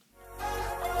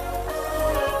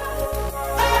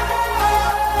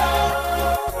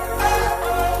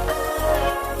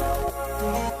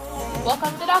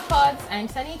I'm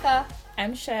Sanika.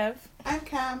 I'm Chev. I'm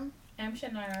Cam. I'm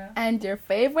Shannara. And your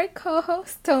favorite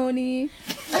co-host, Tony.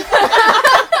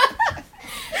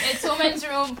 It's Women's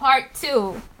Room Part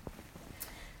 2.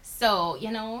 So,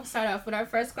 start off with our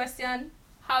first question.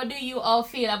 How do you all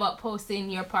feel about posting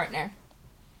your partner?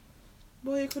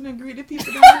 Boy, you couldn't agree the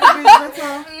people that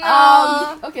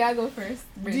better. Okay, I'll go first.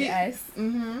 Bring the ice.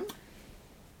 Mm-hmm.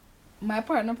 My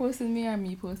partner posting me or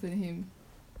me posting him?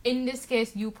 In this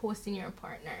case, you posting your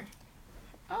partner.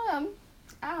 I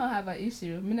don't have an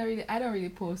issue. I don't really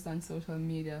post on social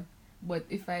media. But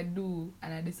if I do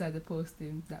and I decide to post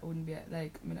him, that wouldn't be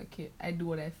I do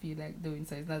what I feel like doing.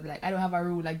 So it's not like I don't have a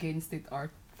rule against it or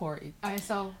for it. Alright,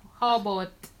 so how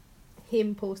about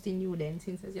him posting you then,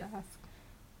 since it's your ask?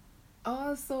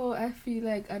 Also, I feel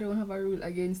like I don't have a rule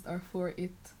against or for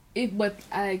it.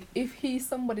 If he's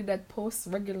somebody that posts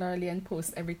regularly and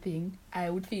posts everything, I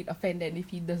would feel offended if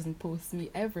he doesn't post me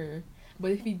ever.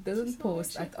 But if he doesn't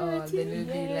post at all, then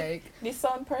it'll be like... This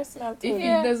sound personal too. If he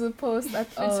doesn't post at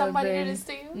all, somebody then... do this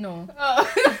to you? No.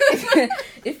 Oh.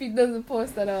 If he doesn't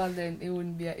post at all, then it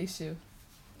wouldn't be an issue.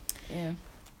 Yeah.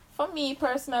 For me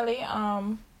personally,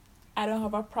 I don't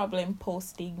have a problem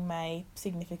posting my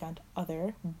significant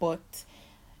other, but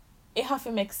it have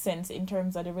to make sense in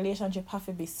terms of the relationship have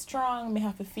to be strong. Me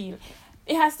have to feel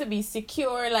it has to be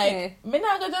secure. Like me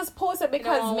not gonna just post it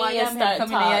because me and start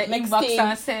talk.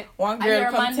 Next thing, one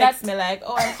girl come text me like,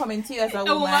 "Oh, I'm coming to you as a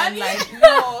woman." Like,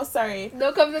 no, sorry.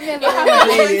 Don't come to me as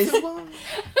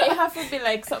It have to be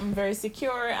like something very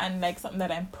secure and like something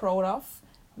that I'm proud of.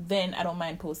 Then I don't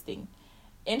mind posting.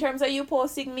 In terms of you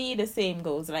posting me, the same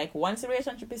goes. Like, once the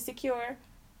relationship is secure,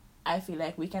 I feel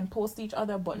like we can post each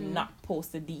other, but not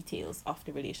post the details of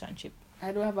the relationship.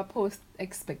 I don't have a post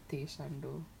expectation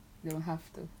though. You don't have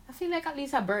to. I feel like at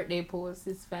least a birthday post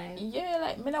is fine. Yeah,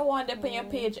 like, me not want them on your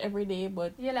page every day,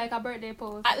 but... Yeah, like a birthday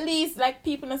post. At least, like,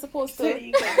 people not supposed to...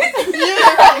 Birthday Like,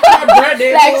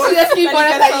 post. she just keep on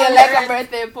saying like a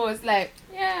birthday post. Like,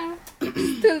 Yeah.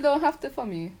 still don't have to for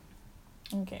me.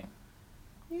 Okay.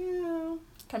 Yeah.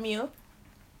 Camille?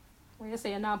 When you say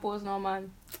you're not post no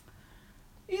man.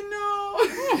 You know,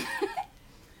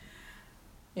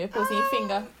 You're posting your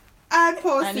finger. I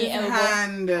post And his the elbow.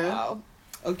 hand Wow.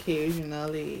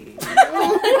 occasionally.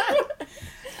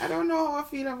 I don't know how I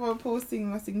feel about posting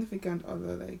my significant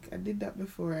other. Like, I did that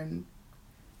before and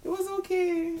it was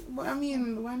okay. But I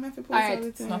mean, why am I have to post Alright, all the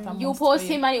it's time? not a You must post for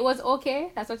you. him and it was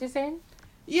okay? That's what you're saying?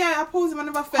 Yeah, I posted him. I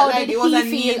never felt How like did it was a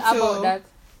he need feel to. about that?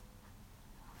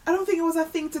 I don't think it was a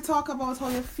thing to talk about how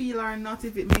you feel or not,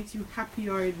 if it makes you happy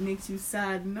or it makes you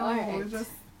sad. No, Alright. it's just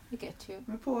I get you.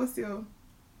 I post you.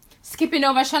 Skipping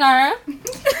over Shannara.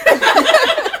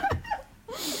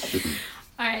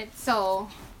 Alright, so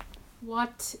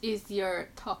what is your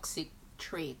toxic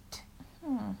trait?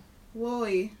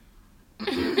 Whoa.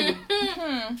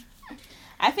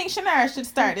 I think Shannara should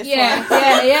start this one.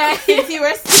 Yeah. Since you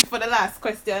were sick for the last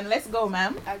question, let's go,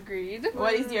 ma'am. Agreed.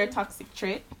 What is your toxic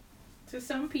trait? To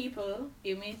some people,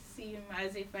 it may seem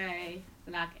as if I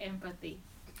lack empathy.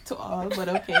 To all, but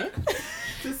okay.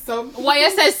 To some. Why you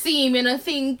say seem, you know,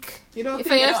 think You don't for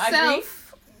think you don't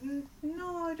yourself?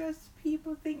 No, just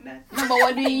people think that No, but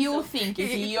what do you think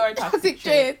is your toxic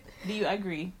trait? Do you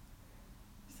agree?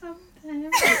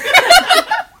 sometimes.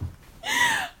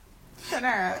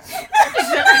 Shannara.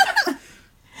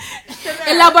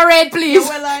 Elaborate, please.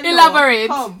 Well, I know. Elaborate.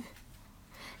 Come.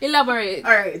 Elaborate.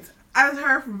 Alright, as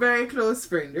her very close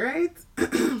friend, right?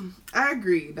 I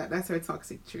agree that that's her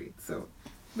toxic trait. So,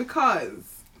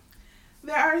 because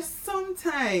there are some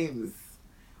times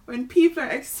when people are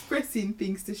expressing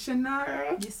things to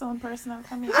Shannara, You sound personal,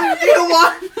 Camille. and they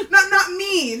want not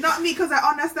me, because I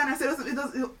understand. I said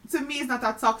to me, it's not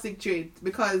a toxic trait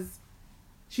because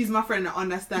she's my friend. I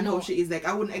understand No. how she is. Like,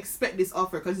 I wouldn't expect this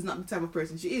of her because she's not the type of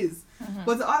person she is. Mhm.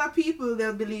 But to other people,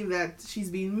 they'll believe that she's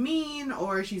being mean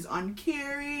or she's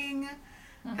uncaring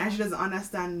and she doesn't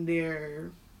understand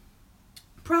their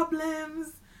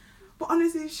problems. But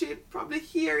honestly, she probably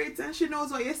hear it and she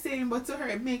knows what you're saying, but to her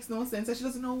it makes no sense and she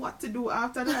doesn't know what to do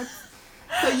after that.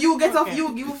 So you get off,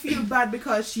 you feel bad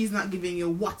because she's not giving you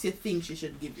what you think she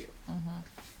should give you.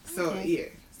 So Okay. yeah.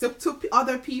 So to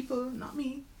other people, not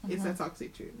me, it's a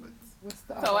toxic trait. But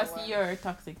So what's your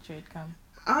toxic trait, Cam?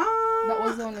 That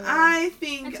was the only one. I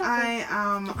think It's okay. I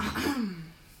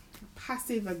am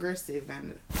passive aggressive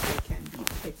and I can be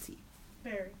petty.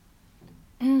 Very.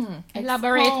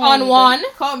 Elaborate Expound. on one.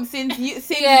 Come, since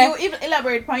Yeah. you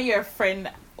elaborate on your friend,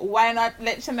 why not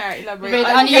let Shannara elaborate Elaborate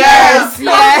on on yours?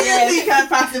 yours. Obviously, you can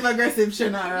passive aggressive,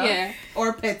 Shannara. Yeah.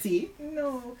 Or petty.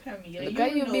 No, Camille. Look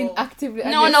at you being actively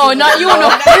No, aggressive. not you know.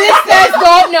 The listeners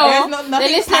don't know. There's The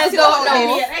nothing listeners passive don't about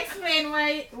know. it. Explain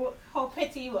how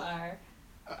petty you are.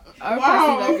 Or Wow.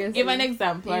 passive-aggressive. Give an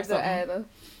example or Either, something. either.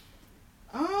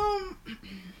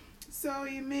 So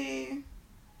you may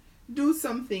do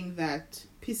something that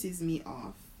pisses me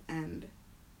off, and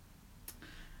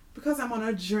because I'm on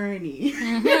a journey,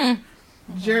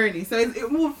 so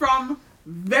it moved from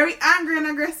very angry and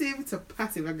aggressive to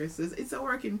passive aggressive. It's a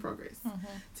work in progress.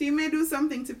 So you may do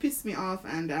something to piss me off,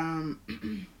 and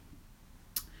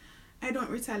I don't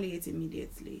retaliate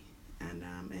immediately, and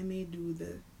I may do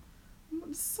the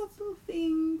subtle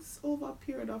things over a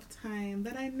period of time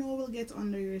that I know will get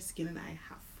under your skin, and I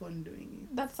have fun doing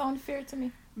That sounds fair to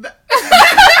me. it.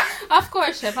 Of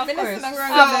course, chef. Of Minister course.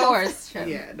 Nagranga. Of course, chef.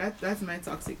 Yeah, that's my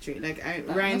toxic trait. Like That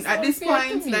Ryan, must at this sound fair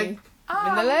to point, me. like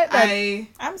I like that.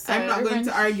 I'm sorry. I'm not going to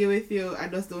Reverend. argue with you. I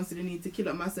just don't see the need to kill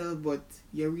up myself, but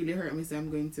you really hurt me, so I'm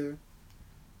going to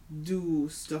do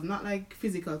stuff, not like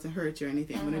physical to hurt you or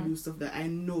anything. I'm going to do stuff that I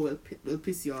know will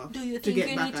piss you off. Do you to think get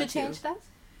you back need to at change you. that?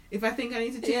 If I think I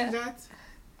need to change that,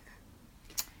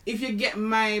 if you get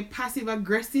my passive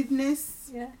aggressiveness,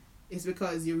 Yeah. it's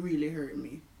because you really hurt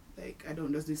me. Like, I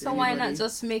don't just do it to So why not anybody.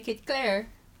 just make it clear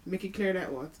Make it clear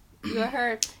that what? you're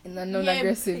hurt? In a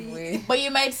non-aggressive way. But you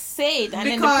might say it and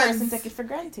then the Because person take it for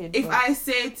granted. If but- I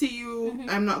say to you,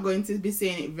 I'm not going to be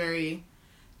saying it very,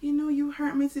 you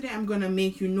hurt me today. I'm going to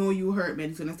make you know you hurt me.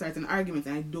 It's going to start an argument,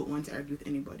 and I don't want to argue with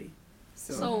anybody.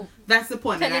 So that's the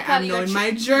point. That I am technically, now in my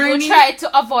you journey try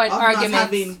to avoid of arguments. not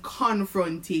having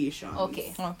confrontation.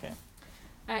 Okay. Okay.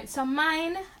 Alright, so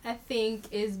mine, I think,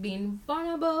 is being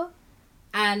vulnerable.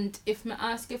 And if me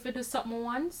ask you if you do something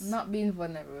once, Not being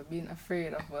vulnerable, being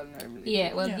afraid of vulnerability.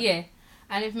 yeah, well, Yeah. yeah.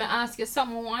 And if me ask you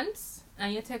something once,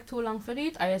 and you take too long for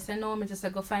it, or you say, no, me just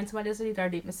go find somebody else to do it or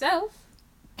do it myself,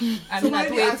 I'm So not why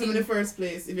did you ask him in the waiting. first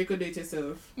place if you could do it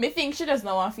yourself? Me think she does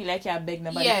not want to feel like you beg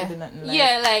nobody Yeah, to do nothing. Like,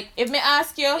 yeah, like, If me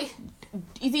ask you,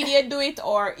 it's either you do it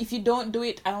or if you don't do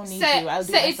it, I don't need you. I'll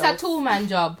do it say it's a myself. two-man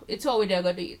job. It's all we there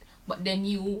go do it. But then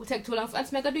you take too long for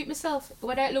us, me go do it myself.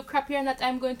 Whether it look crappy or not,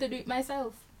 I'm going to do it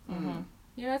myself. Mhm.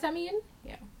 You know what I mean?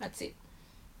 Yeah, that's it.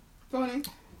 Tony?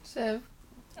 Chef.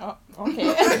 Oh,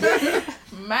 okay.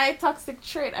 My toxic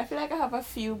trait, I feel like I have a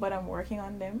few, but I'm working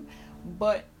on them.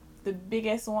 But the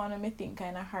biggest one I think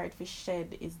kind of hard to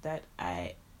shed is that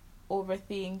I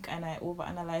overthink and I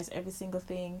overanalyze every single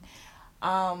thing.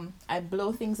 I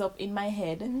blow things up in my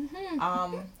head.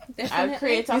 I'll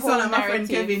create a You whole sound like my friend narrative.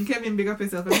 Kevin. Kevin, big up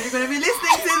yourself. And you're going to be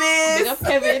listening to this. Big up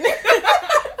Kevin.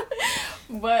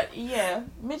 But yeah,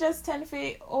 me just tend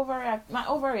to overreact. Not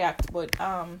overreact, but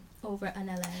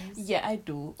Overanalyze. yeah, I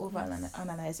do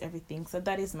overanalyze everything. So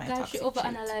that is my Gosh, you toxic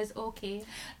trait. overanalyze, okay.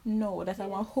 No, that's a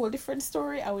whole different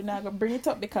story. I will not gonna bring it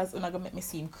up because it's not gonna make me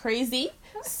seem crazy.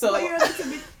 So But you're a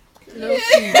little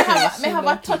bit... me have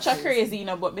a touch of crazy,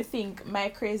 but me think my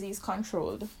crazy is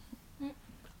controlled.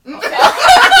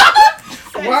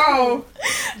 Wow.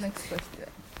 Next question.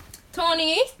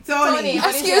 Tony? Tony,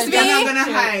 Excuse me? You're not going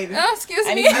to hide. Excuse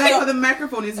I me? need I like how the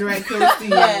microphone is right close to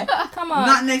you. Yeah. Come on.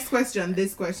 Not next question,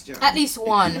 this question. At least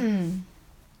one.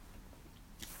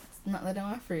 It's not that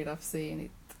I'm afraid of saying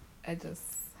it. I just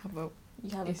have a... You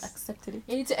haven't Yes. accepted it.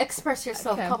 You need to express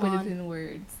yourself. I can't Come put on. it in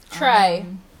words. Try.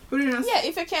 Put it in a... Yeah,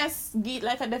 if you can't get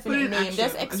like a Put definite it in name, action.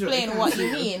 just I don't- explain I what can't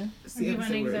you say it. mean. See Give if an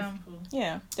it's a word. example.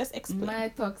 Yeah, just explain. My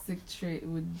toxic trait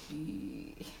would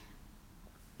be...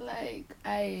 Like,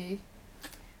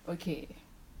 Okay.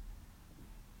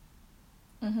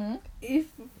 If...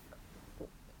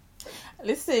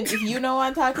 Listen, if you know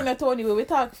I'm talking to Tony, we will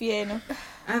talk for you.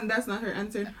 And that's not her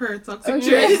answering her toxic Okay,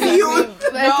 trait. It's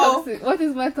you. my No. toxic, what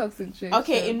is my toxic trait?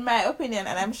 Okay, Chef? in my opinion,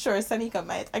 and I'm sure Sanika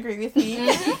might agree with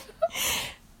me,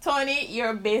 Tony,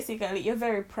 you're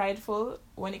very prideful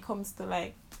when it comes to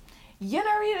like, you're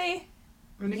not really,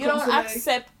 When it you comes don't to, like,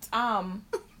 accept, no,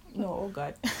 oh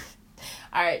God.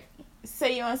 Alright,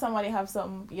 say you and somebody have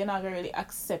some, you're not gonna really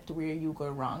accept where you go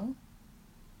wrong.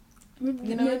 You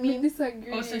know what I mean?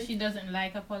 Disagree. Also, she doesn't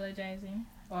like apologizing.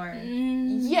 Or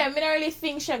Yeah, I mean, I really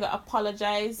think she gotta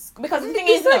apologize because the thing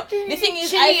is,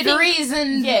 She I need think-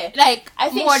 reason. Yeah. Like, I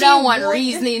think more she than one would-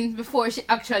 reasoning before she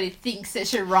actually thinks that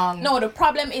she's wrong. No, the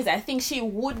problem is I think she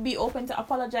would be open to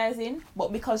apologizing,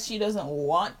 but because she doesn't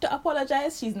want to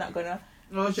apologize, she's not gonna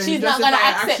she's not gonna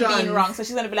accept being wrong. So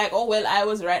she's gonna be like, oh well, I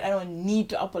was right, I don't need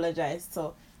to apologize.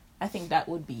 So I think that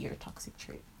would be your toxic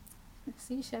trait.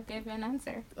 See, Chef gave you an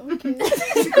answer. Okay.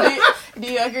 Do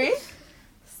you agree?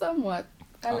 Somewhat.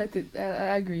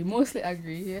 I agree. Mostly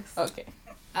agree, yes. Okay.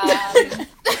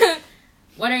 Um,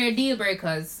 what are your deal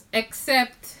breakers?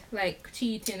 Except like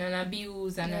cheating and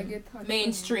abuse and I get hot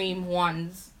mainstream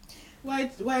ones.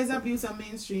 Why is abuse a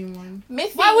mainstream one?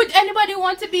 Why would anybody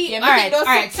want to be? Yeah, Alright, those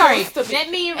alright, supposed sorry. to be- Let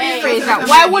me Hey, rephrase so that. that's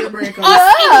Why not a would deal breaker.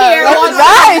 us in here That's want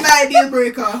not my deal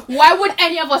breaker. Why would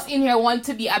any of us in here want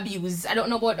to be abused? I don't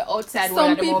know about the outside world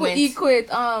Some at the people moment. equate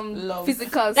Love.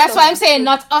 physical. That's stuff. why I'm saying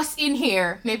not us in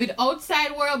here. Maybe the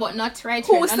outside world, but not right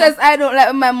here. Who None says of- I don't like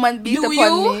when my man beat Do upon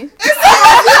you? me?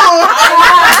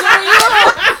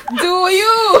 Do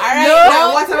you? Alright, No.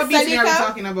 now What type of beating are we Sanika?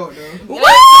 talking about though?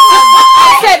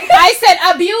 I said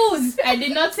abuse. I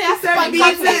did not say She said spank beating.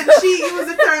 conflict. She used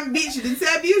the term beat. She didn't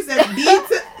say abuse. She said beat.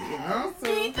 You know. So.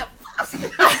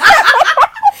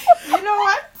 You know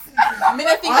what? I mean,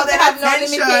 I think All we that have no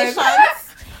attention.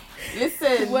 limitations.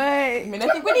 Listen. I Wait. mean, I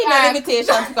think we need no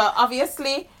limitations because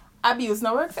obviously abuse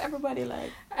no work for everybody.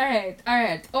 Like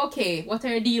Alright. Okay, what are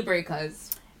your deal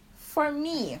breakers? for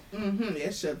me,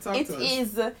 Yes, sure. Talk it to us.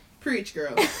 is. Preach,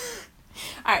 girl.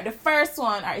 Alright, the first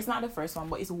one, or it's not the first one,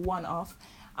 but it's one off.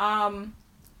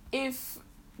 If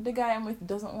the guy I'm with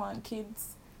doesn't want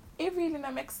kids, it really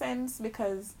not makes sense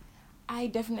because I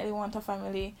definitely want a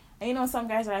family. And you know, some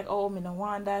guys are like, oh, me don't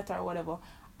want that or whatever.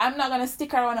 I'm not gonna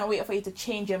stick around and wait for you to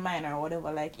change your mind or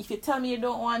whatever. Like, if you tell me you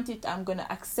don't want it, I'm gonna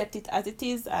accept it as it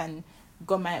is and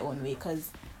go my own way.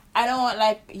 Cause I don't want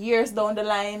like years down the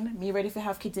line, me ready to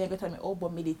have kids and you go tell me, oh,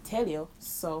 but me did tell you.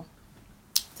 So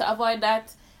to avoid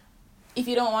that, if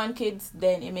you don't want kids,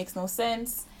 then it makes no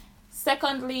sense.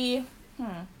 Secondly,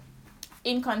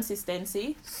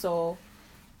 inconsistency. So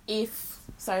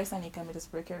sorry Sanika, me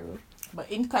just break your rule, but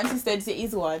inconsistency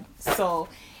is one. So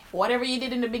whatever you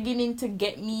did in the beginning to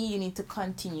get me, you need to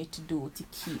continue to do to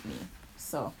keep me.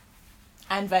 So,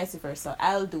 and vice versa,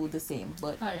 I'll do the same.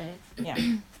 But Alright. yeah.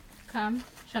 Come,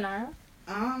 Shannara.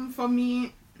 For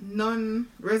me,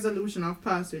 non-resolution of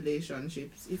past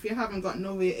relationships. If you haven't got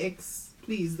no way ex,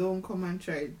 please don't come and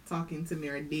try talking to me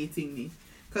or dating me.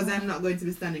 Because I'm not going to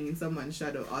be standing in someone's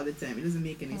shadow all the time. It doesn't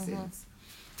make any sense.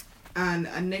 And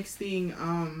next thing,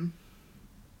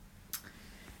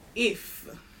 if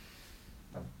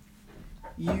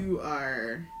you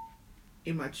are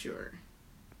immature,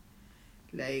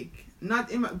 like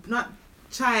not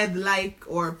childlike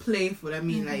or playful, I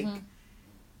mean like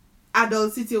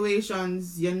adult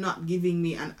situations, you're not giving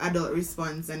me an adult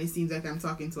response and it seems like I'm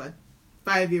talking to a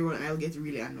 5-year-old and I'll get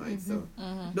really annoyed. So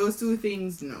those two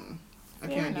things, no, I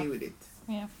Fair can't enough. deal with it.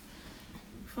 Yeah.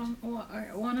 From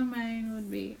one of mine would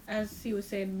be, as you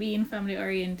said, being family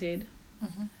oriented,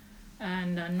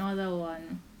 and another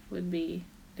one would be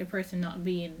the person not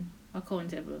being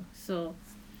accountable. So,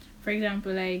 for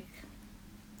example, like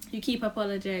you keep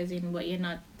apologizing, but you're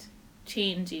not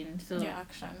changing. So Your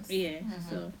actions. yeah,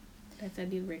 so that's a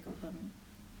deal breaker for me.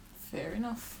 Fair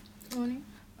enough. Tony.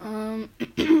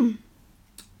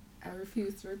 I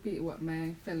refuse to repeat what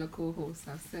my fellow co-hosts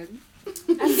have said.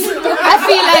 I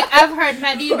feel like I've heard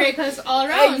my deal breakers all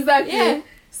around. Exactly. Yeah.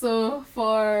 So,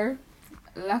 for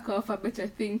lack of a better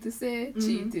thing to say,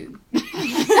 cheating.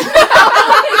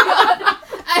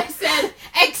 I said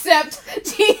except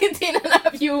cheating and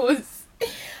abuse.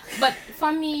 But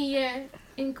for me, yeah,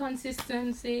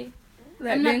 inconsistency.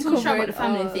 Like I'm not being too sure about covered the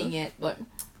family all- thing yet, but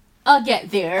I'll get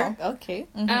there. Okay.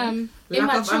 Lack of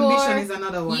Immature. ambition is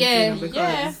another one. Yeah, because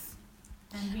yeah.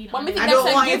 And being But me honest. think I that's don't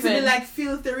a want you to be given. like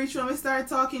filthy rich when we start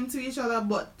talking to each other,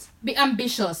 but Be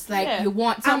ambitious. Like Yeah. you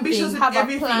want something. ambitious with have a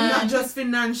everything, plan. not just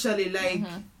financially. Like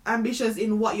ambitious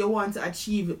in what you want to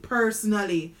achieve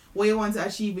personally, what you want to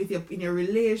achieve with in your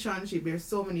relationship. There's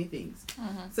so many things.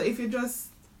 So if you just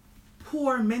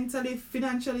poor mentally,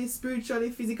 financially, spiritually,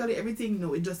 physically, everything,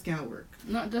 no, it just can't work.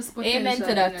 Not just Amen potential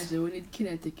to that. energy, we need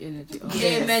kinetic energy. also.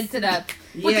 Yes. Amen to that.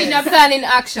 Putting Yes. your plan in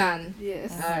action.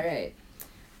 Yes. Alright.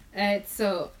 Alright,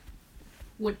 so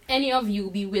would any of you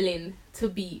be willing to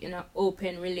be in an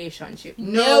open relationship?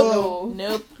 No.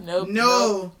 Nope.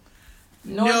 No.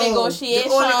 No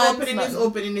negotiations. The only opening nothing. is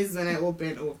opening is when I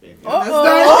open. Oh,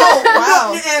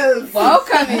 wow. Nothing else.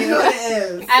 Welcome, Nothing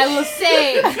else. I will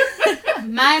say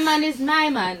my man is my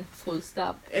man. Full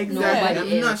stop. Exactly.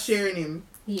 Nobody I'm not else. sharing him.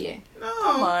 Yeah.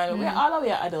 Come No. on, we're all of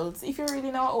we are adults. If you're really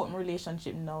in an open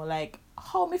relationship now, like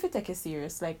how me if you take it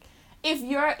serious? Like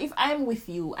if I'm with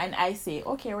you and I say,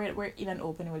 okay, we're in an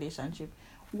open relationship,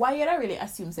 why you don't really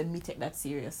assume that me take that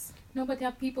serious? No, but there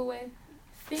are people where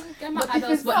think I'm But if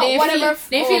adults, it's but not they whatever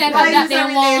feel like Why that is it they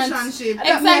a want. relationship?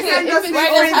 Exactly. You can just If be we're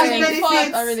just friends having with fun,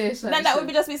 benefits. a relationship. Then that would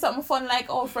be just be something fun like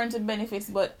friends with benefits,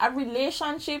 but a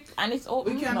relationship and it's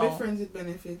open. We can no. be friends with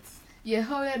benefits. Yeah,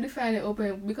 how you define it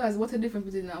open? Because what's the difference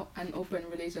between an open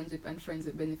relationship and friends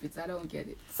with benefits? I don't get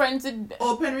it. Friends with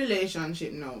Open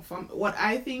relationship, no. From what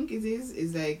I think it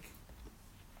is like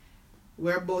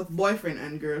we're both boyfriend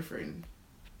and girlfriend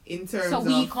in terms So of.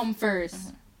 we come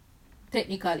 1st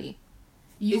technically.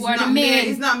 You It's are the not main.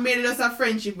 It's not made just a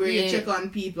friendship where you Yeah. check on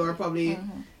people or probably,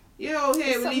 yo, hey,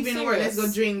 It's we're something leaving work, let's go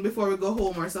serious. drink before we go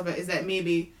home or stuff. It's like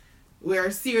maybe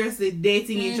we're seriously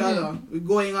dating each other. We're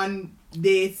going on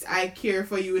dates. I care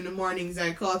for you in the mornings.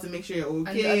 I call to make sure you're And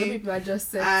the other okay. people are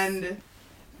just sex. And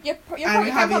you And probably,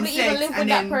 having probably even sex live with and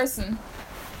that then- person.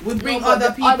 we bring No, but other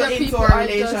the people into our are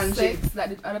just relationship. sex, that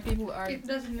the other people are. It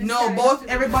doesn't No, necessarily have both to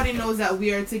be everybody just knows that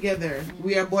we are together.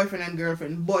 We are boyfriend and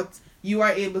girlfriend, but you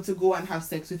are able to go and have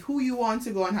sex with who you want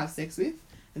to go and have sex with.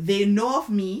 They know of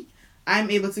me. I'm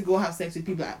able to go have sex with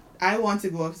people I want to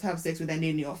go have sex with, and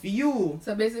they know of you.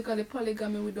 So basically,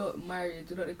 polygamy without marriage,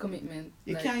 without the commitment.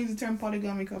 You like, can't use the term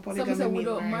polygamy because Some polygamy say means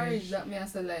without marriage. marriage, that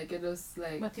means like it just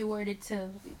like But the word itself,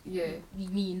 yeah. we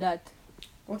mean that.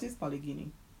 What is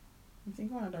polygyny? I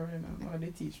think one of them remember. One of they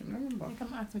teach me. Remember? You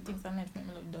come ask me things and make me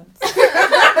look done.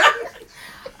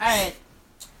 Alright.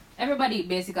 Everybody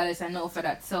basically is a no for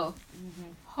that. So,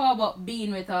 how about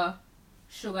being with a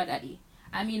sugar daddy?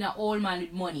 I mean, an old man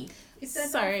with money. It's a no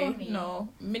Sorry, for me. no.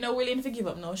 Me not willing to give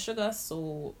up no sugar,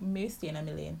 so me stay in a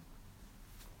million.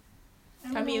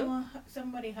 I Camille? don't want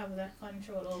somebody have that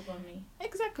control over me.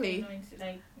 Exactly. Knowing,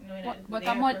 knowing But, that but, they a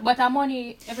are mon- but a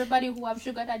money, everybody who have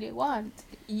sugar daddy want.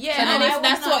 Yeah, So and no, if I would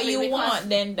that's not what be, you because want,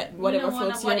 then that, whatever me no want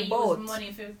floats your nobody boat. use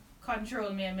money to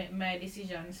control me and make my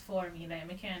decisions for me. Like,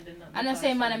 I can't do nothing. I'm not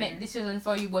saying man I make this. decisions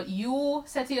for you, but you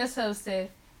say to yourself, say,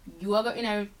 you are in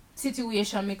a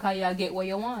situation because you get what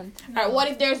you want. Alright, what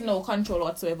if there's no control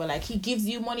whatsoever? Like he gives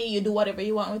you money, you do whatever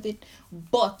you want with it,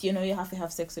 but you know you have to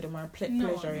have sex with him or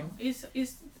pleasure him. It's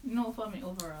no for me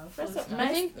overall. First Full of- stop. I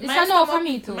think it's a no for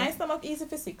me too. My stomach easy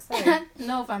for 6. Sorry.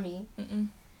 No for me. Mm-mm.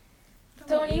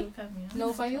 Tony? You, Camille.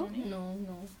 No for you? Tony? No.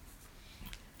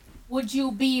 Would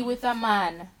you be with a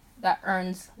man that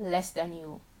earns less than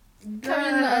you?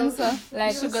 Can answer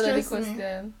Like, You sugar daddy stress me.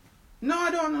 question. No,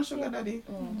 I don't want no sugar daddy.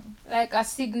 like a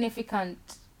significant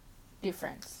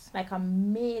difference. Like a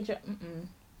major. Mm-mm.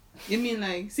 You mean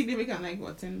like significant, like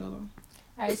what, $10?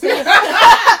 Alright, so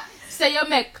say you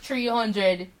make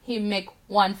 300, he make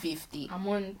 150. I'm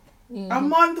on. A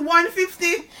month,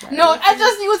 150. No, I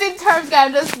just using terms, guys.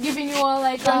 I'm just giving you all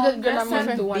like 100 That's grand a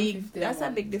month to a 150. big. That's a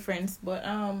big difference, but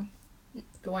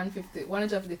To 150,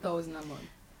 150,000 a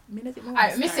month.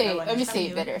 Alright, let me say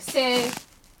it better.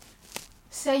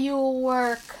 Say you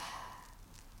work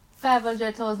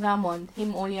 500,000 a month,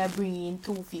 him only a bring in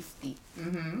 250.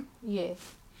 Mm-hmm. Yeah.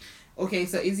 Okay,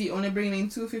 so is he only bringing in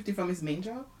 250 from his main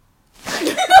job?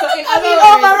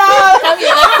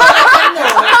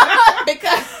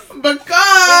 Because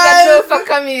For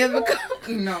Camille, because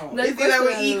no, That's is it like we're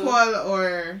personal. equal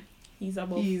or he's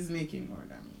above. he's making more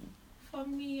than me? For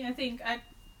me, I think I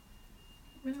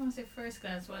don't want to say first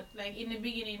class, but like in the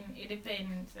beginning, it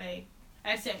depends. Like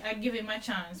I said, I give him a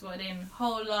chance, but then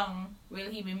how long will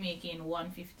he be making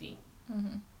 150?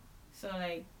 Mm-hmm. So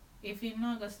like, if he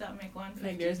not gonna start make 150,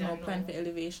 Like there's no then plan for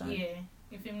elevation. Yeah,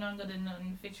 if him not gonna do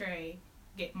nothing for try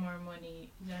get more money,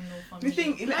 then no for The me.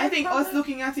 thing, I think us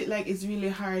looking at it like it's really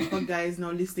hard for guys now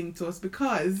listening to us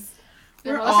because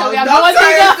we're Yeah, all so we have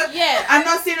doctors. Yeah. I'm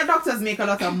not saying the doctors make a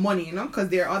lot of money, you know, because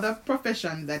there are other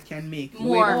professions that can make way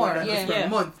More, more than yeah. us per Yeah.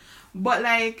 month. But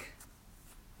like,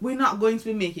 we're not going to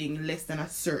be making less than a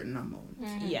certain amount.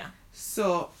 Yeah.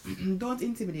 So don't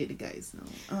intimidate the guys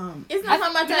now. It's I, not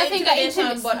a matter I of think that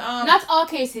intimidation, but not all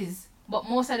cases, but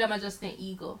most of them are just an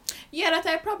ego. yeah, that's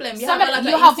a problem. You Some have a lot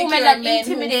you of have women insecure that men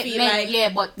who intimidate feel men, like yeah,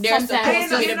 but they're sometimes supposed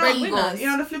it's to be just the the breadwinners. egos. You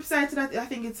know, the flip side to that, I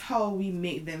think it's how we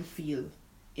make them feel.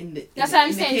 That's what I'm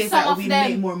in the saying, case some that of we them-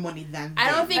 make more money than I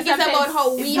don't them. think That's it's what I'm about how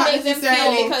saying. we It's not make them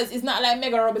necessarily- feel, because it's not like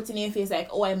Mega Roberts in your face like,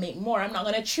 oh, I make more. I'm not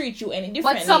gonna treat you any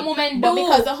differently. But some women But do.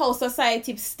 because of how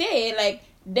society stay, like,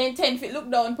 then tend to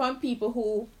look down upon people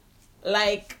who,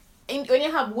 like, when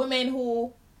you have women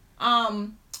who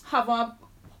have a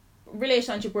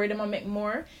relationship where they might make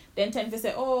more, then tend to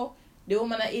say, oh, the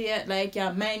woman an idiot, like,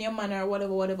 yeah, mind your man or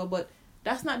whatever. But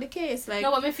that's not the case. Like,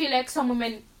 No, but me feel like some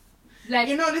women, like,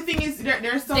 You know, the thing is,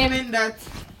 there's some Them- men that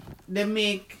they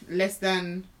make less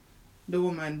than the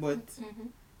woman, but Mhm.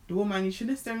 the woman, you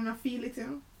shouldn't start to feel it, you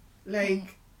know?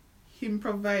 Like, him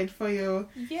provide for you,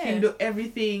 yeah. him do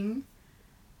everything.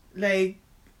 Like,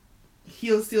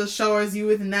 he'll still showers you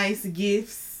with nice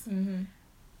gifts. Mm-hmm.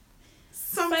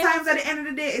 Sometimes at the end of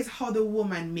the day, it's how the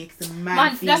woman makes the man,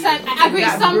 Man, feel. that's I agree.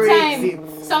 That breaks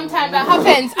it. Sometimes that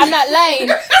happens. I'm not lying.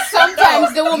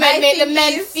 Sometimes the woman My make the thing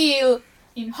men is- feel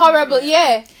horrible,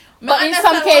 yeah. But in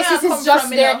some cases, it's just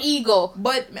their ego.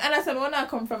 But I understand where I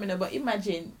come from, but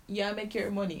imagine you make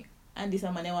your money and this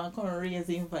man want to come raise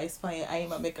the invoice for you. I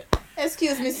am make a...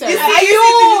 Excuse me, sir. You know,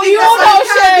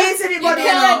 Chef. You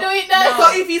can't do it that.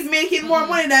 So if he's making more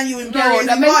money than you, in No,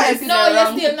 that makes No,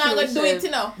 you're still not going to do it,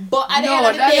 you know. But at the end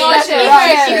of the day,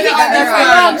 that's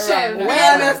wrong, Chef. We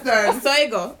understand. So you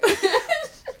go.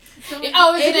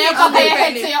 I was in your pocket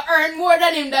head, so you earn more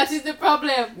than him. That is the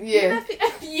problem. Yeah.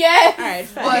 Yes. Alright,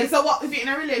 fine. Okay, so what if you're in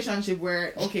a relationship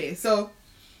where so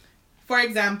for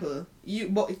example,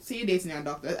 say you're dating a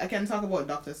doctor. I can talk about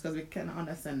doctors because we can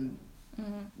understand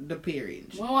the pay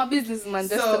range. One more businessman,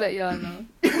 just So- to let y'all know.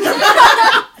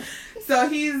 So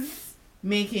he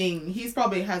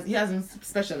hasn't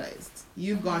specialized.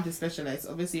 You've gone to specialize.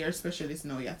 Obviously you're a specialist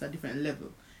now, you're at a different level.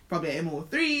 Probably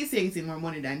MO3, so you're getting more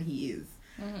money than he is.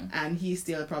 And he's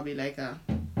still probably like a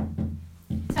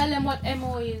Tell them what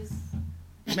MO is.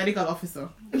 medical officer.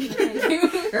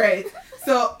 Right.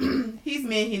 So he's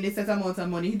making this set amount of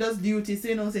money. He does duty, so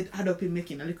it add up in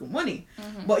making a little money.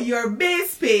 But your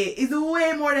base pay is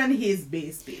way more than his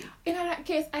base pay. In that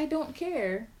case, I don't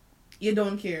care. You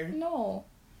don't care. No.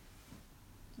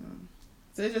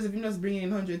 So it's just if you just bring in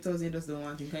 100,000, you just don't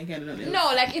want to. You can't do nothing. No,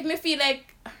 like if me feel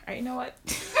like, alright, you know what?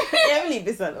 Let me leave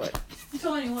this alone.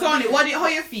 Tony, how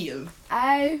you feel?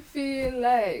 I feel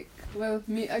like, well,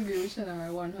 me agree with Shana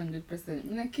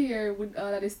 100%. I don't care with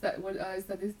all of the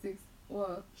statistics.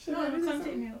 Well,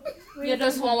 Continue. You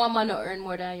just want one man to earn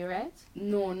more than you, right?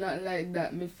 no, not like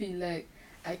that. Me feel like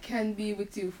I can be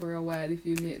with you for a while if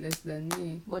you make less than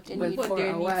me. But you But need for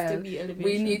there a needs to while, be elevation.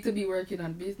 we need to be working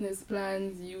on business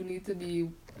plans. You need to be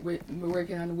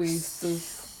working on ways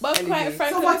to. But quite elevate.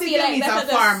 frankly, So what I if feel you like meet a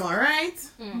that's farmer, right?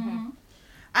 Mm-hmm.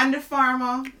 And the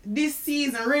farmer, this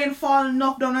season, rainfall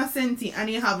knocked down a centi and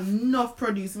he have enough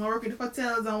produce. He work with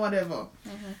hotels and whatever.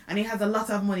 And he has a lot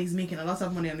of money. He's making a lot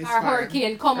of money on his Or farm.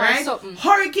 hurricane come or Right? something.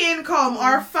 Hurricane come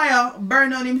or fire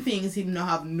burn on him things. He don't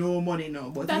have no money now.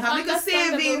 But That's he have like a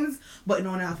understandable. savings. But he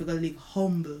don't have to live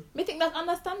humble. I think that's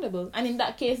understandable. And in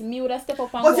that case, me would have stepped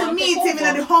up and But go you and meet take him in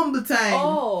over. the humble time.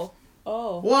 Oh.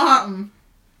 What happened?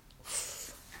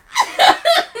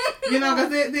 You know, because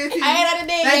they think, At the end of the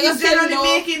day, like you he's generally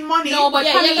making money. No, but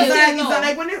Yeah, Camille, yeah, It's yeah.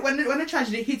 like, it's like when the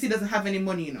tragedy hits, he doesn't have any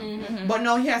money, you know. But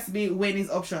now he has to be weighing his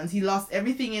options. He lost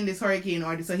everything in this hurricane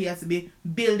order, so he has to be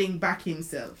building back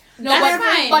himself. no, That's but,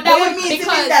 fine. but But that we would meet him in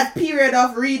because- that period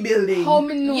of rebuilding. How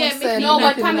many know Yeah, say no,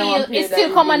 but nothing now Camille, appear it still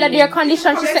that come we under do. their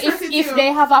conditions. She Okay, said express it if to they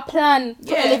you. have a plan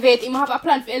to Yeah. elevate, him have a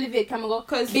plan to elevate, can we go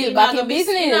 'Cause build he back not in gonna be- he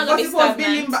business? not But gonna be suppose stagnant.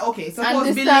 building back, okay, And suppose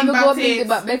this building time we back go build takes... it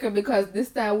back better because this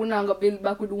time we're not gonna build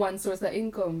back with one source of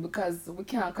income because we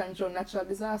can't control natural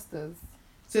disasters.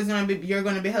 So you're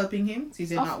gonna be helping him? So you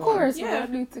said Of not course, Yeah. we're gonna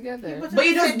do it together. But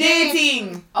you're just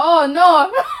dating. Oh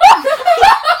no!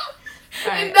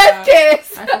 Alright, In that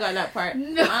case, I forgot that part.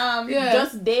 Yeah.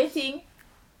 Just dating.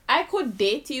 I could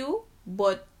date you,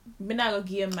 but me not gonna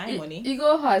give you my money. You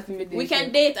go hard for me. We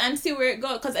can date and see where it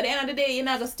goes. Because at the end of the day, you're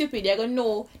not gonna stupid. You're gonna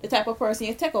know the type of person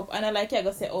you take up. And I like you're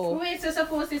gonna say, oh. Wait, so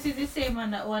suppose this is the same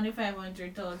one that won the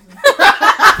 500,000.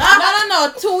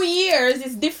 No. 2 years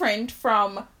is different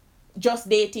from just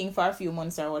dating for a few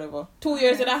months or whatever. 2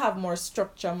 years would have more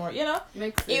structure, more, you know?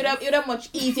 Makes It sense. would have much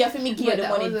easier for me to give you But the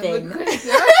that money was a good then.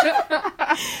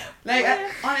 question. Like,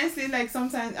 honestly, like,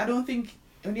 sometimes I don't think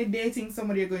when you're dating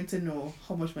somebody, you're going to know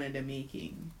how much money they're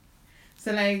making.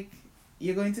 So, like,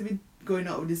 you're going to be going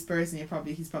out with this person,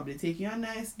 he's probably taking you on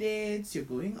nice dates, you're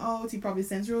going out, he probably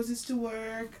sends roses to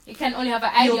work, You can only have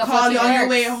an idea he'll of call what you he on your earns.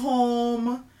 way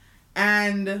home,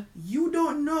 and you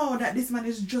don't know that this man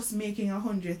is just making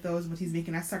 100,000, but he's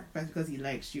making a sacrifice because he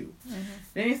likes you.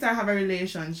 Then you start have a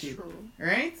relationship, True.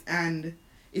 right? And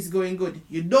it's going good.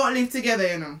 You don't live together,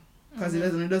 you know, because it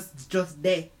doesn't just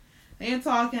there. And you're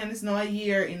talking, and it's now a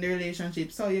year in the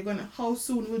relationship. So how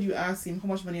soon would you ask him how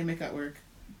much money you make at work?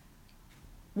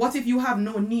 What if you have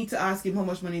no need to ask him how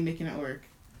much money you're making at work?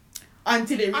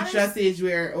 Until it reaches that stage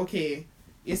where, okay,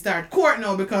 you start court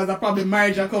now because I probably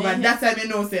marriage and cover. And that time you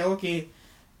know, say, okay,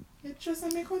 you just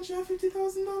make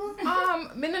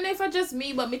 $150,000? Me don't know if it's just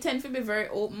me, but me tend to be very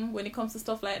open when it comes to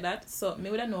stuff like that. So me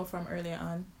would have known from earlier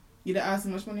on. You don't ask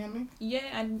him how much money I make? Yeah,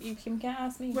 and if him can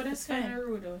ask me. But that's it's fine. kind of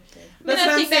rude, though. Shit. Me That's not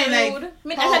what I'm think that's saying, like, rude.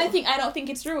 Me, how- I don't think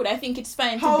it's rude. I think it's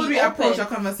fine How to would be we approach a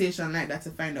open. conversation like that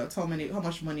to find out how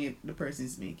much money the person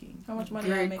is making? How much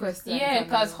money I Great make. question. Yeah,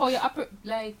 because how you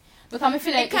like, because I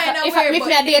feel like It kinda if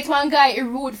weird, I but- date one guy, it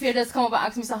rude for you just come up and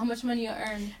ask me, so how much money you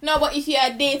earn? No, but if you are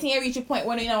dating, you reach a point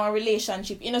when you're in a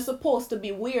relationship, you're not supposed to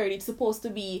be weird. It's supposed to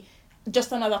be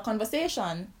just another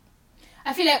conversation.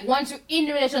 I feel like once you're in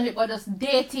the relationship or just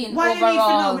dating Why you need to know?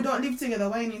 overall. We don't live together.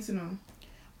 Why you need to know?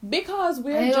 Because And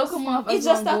we're you just, come off it's as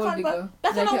just one a gold conversation. digger.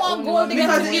 That's Like not you're one only gold one digger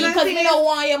Because to you me, know, because thing we is, don't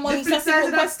want your money. The It's a flip side simple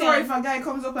of that story, if question. a guy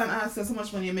comes up and asks us how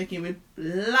much money you're making, we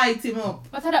light him up.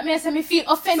 But that makes me feel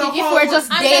offended So if how we're would-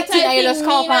 just And dating that I and you think just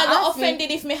come me up and not ask me.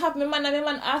 offended if me have my man and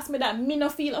my man ask me that, me no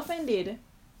feel offended.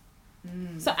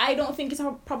 So I don't think it's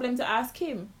a problem to ask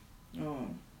him. Oh.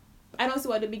 I don't see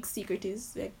what the big secret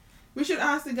is. Like, We should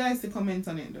ask the guys to comment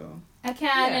on it though. I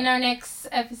can Yeah. in our next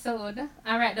episode.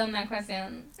 I'll write down that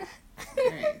question.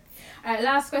 Right. Alright,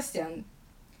 last question.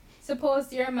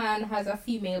 Suppose your man has a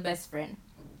female best friend.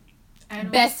 I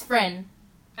don't, Best friend.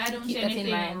 I don't keep see that in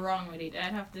anything mind. wrong with it.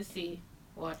 I'd have to see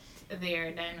what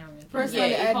their dynamic is.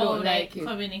 Personally, Like, I how don't they like it.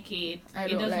 communicate. I It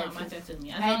don't does like not matter to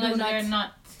me. As I long do as not. they're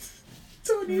not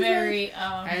Tony's very like,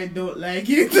 I no, don't like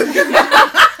it.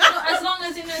 as long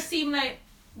as it doesn't seem like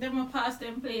them a past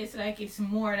them place, like it's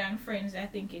more than friends, I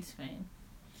think it's fine.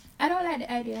 I don't like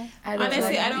the idea. I don't honestly,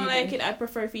 like I it don't either. like it. I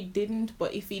prefer if he didn't.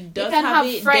 But if he does can have have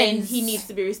it, friends. then he needs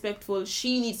to be respectful.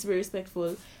 She needs to be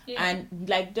respectful. Yeah. And,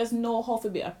 like, just know how to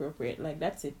be appropriate. Like,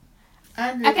 that's it.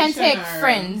 I agree I can with take Shannara.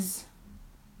 friends,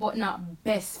 but not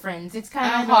best friends. It's I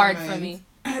kind don't of hard mind. for me.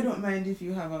 I don't mind if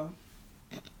you have a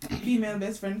female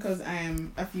best friend because I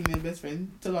am a female best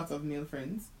friend to lots of male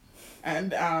friends,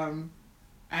 and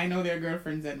I know their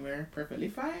girlfriends and we're perfectly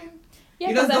fine. Yeah,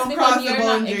 You because just that's don't because cross the you're not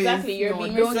boundaries. exactly. You're No,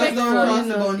 being don't Just take don't respectful. cross the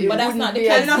no, boundaries. it But that's wouldn't not the be a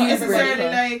case. And not deal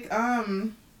necessarily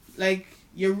breaker. like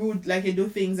you're rude, like you do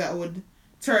things that would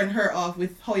turn her off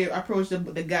with how you approach the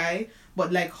guy,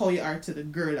 but like how you are to the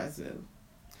girl as well.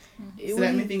 It So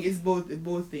let me wouldn't- think it's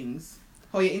both things.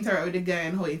 How you interact with the guy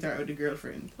and how you interact with the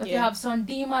girlfriend. But you Yeah. have some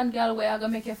demon girl where I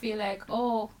gonna make you feel like,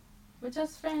 oh, we're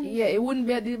just friends. Yeah, it wouldn't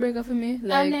be a deal breaker for me.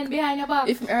 Like, And then behind your back.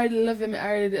 if I already love him, I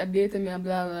already date him, and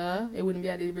blah blah, it wouldn't be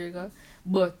a deal breaker.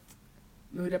 But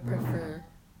I would prefer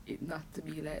it not to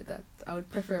be like that. I would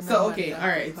prefer my So man okay, not to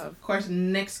alright. have-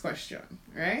 Next question,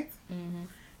 right? Mhm.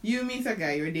 You meet a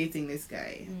guy, you're dating this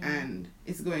guy, Mhm. and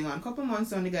it's going on. A couple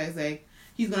months on, the guy's like,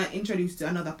 he's gonna introduce to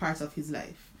another part of his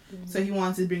life. Mhm. So he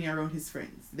wants to bring you around his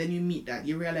friends. Then you meet that,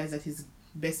 you realize that his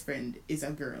best friend is a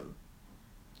girl.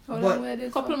 How but- long were they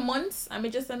Couple for? months, I may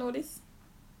just notice.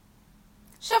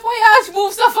 Chef, why you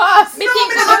move so fast? Me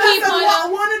think because other that's people. what I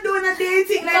want to do in a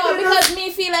dating. Like, No, you know, because me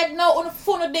feel like no, on the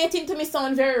phone of dating to me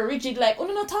sound very rigid. Like, oh,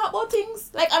 not talk about things.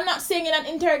 Like, I'm not saying in an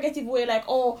interrogative way, like,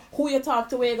 oh, who you talk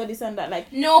to, where you go, this and that.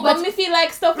 Like, No, but but me feel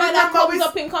like stuff like that Remember comes we-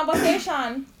 up in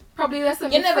conversation. Probably less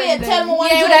than You my never friend yet tell then. me one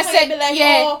Yeah, you joke would have and you said, be like,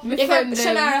 yeah, oh, my you heard friend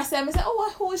then. Shannara say, I say,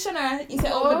 oh, who is Shannara? He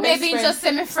said, oh, Oh, my best maybe friend. just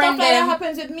say my Stuff friend like that then.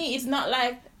 happens with me. It's not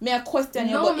like me a question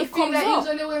you, No, but me it feel comes like up.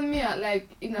 usually when me are, like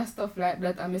in a stuff like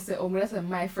that, I may say, oh, me that's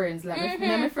my friends. Like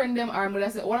my friend them are, me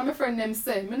say, one of my friend them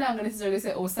say, me not gonna necessarily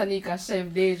say, oh, Sanika, Chef,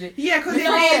 Deji. yeah, because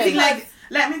you're No, dating, because- like,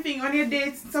 let me think, when you're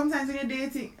dating, sometimes when you're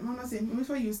dating, I'm not saying, maybe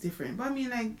for you it's different, but I mean,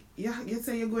 like, you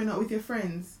say you're going out with your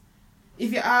friends.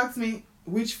 If you ask me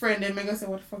which friend, then I'm gonna say,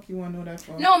 what the fuck you want to know that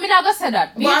for? No, me not gonna say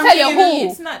that. Me But I'm tell you saying who.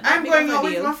 It's not that I'm big going of a out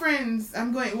with deal. my friends.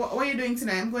 I'm going. What are you doing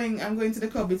tonight? I'm going to the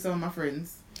club with some of my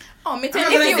friends. Oh, me I'm tell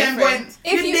not you gonna you- say I'm going.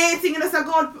 if You're you- dating and just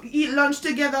go out, eat lunch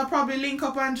together, probably link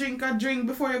up and drink a drink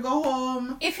before you go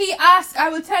home. If he asks, I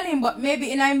will tell him, but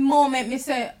maybe in a moment, me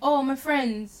say, oh, my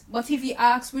friends. But if he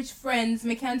asks which friends,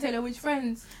 me can't tell you which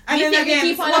friends. And Me then think we again,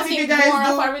 keep on what if you think guys more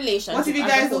of a do? relationship What if you as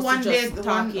guys do opposed to one just date,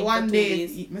 talking one for 2 date?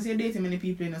 days? Must you're dating many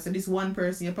people, you know. So this one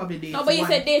person you probably date. No, but you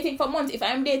one. said dating for months. If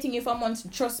I'm dating you for months,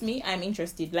 trust me, I'm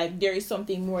interested. Like, there is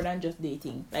something more than just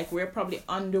dating. Like, we're probably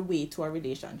on the way to a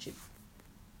relationship.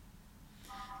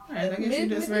 Alright, I guess Me- you're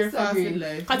just me very fast disagree. with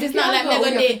life. Because it's You not like can't they're go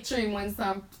going to with date. 3 months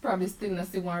and probably still not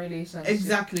see one relationship.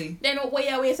 Exactly. Then why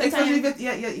you waste your Especially time?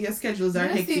 if your schedules are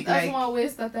I see hectic. it as Like, one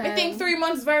waste of time. I think 3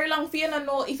 months very long for you to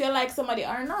know if you like somebody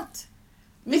or not.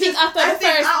 Me This think is- after I the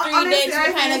think, first honestly, 3 dates, I we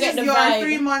think kind of this get the is your vibe.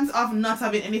 3 months of not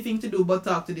having anything to do but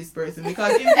talk to this person.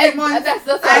 Because in 3 And months, that's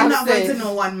what I'm I'm not going to saying.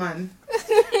 know one man.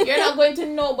 You're not going to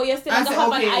know, but you're still I going to say,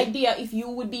 have okay. an idea if you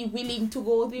would be willing to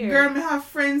go there. Girl, me have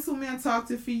friends who me I talk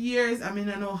to for years. I mean,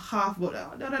 I know half, but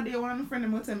the other day one friend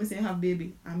of mine tell me say have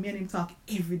baby, and me and him talk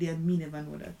every day, and me never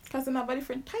know that. Because they have a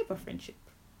different type of friendship.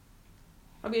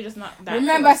 Probably you're just not that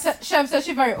Remember, close. Chef said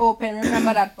she's very open.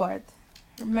 Remember that part.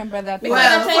 Remember that Because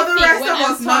part. Well, that's for the the thing, rest when of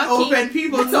I'm us not talking- open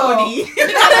people, No. Tony.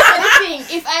 Because that's the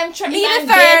thing. If I'm Be the I'm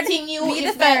third. dating you, Be the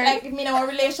if third. like if me in a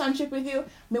relationship with you,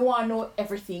 me want to know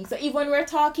everything. So even when we're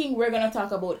talking, we're gonna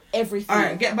talk about everything. All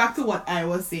right, get back to what I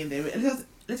was saying there.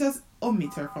 Let's just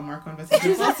omit her from our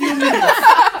conversation for a few minutes,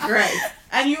 right?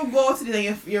 And you go to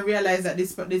the you realize that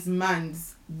this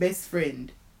man's best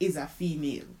friend is a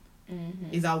female,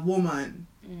 Mhm. is a woman,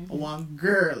 Mhm. or one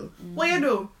girl. What you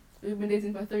do? We've been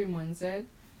dating for 3 months, right?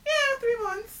 Yeah, 3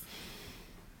 months.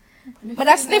 But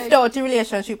I sniffed out the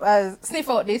relationship sniff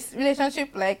out this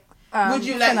relationship like Would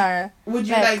you like- Shannara. Would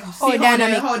you Like, like how see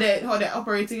dynamic. how they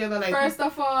operate together? Like First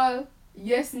of all,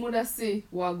 yes, Muda see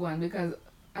Wagwan because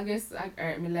I guess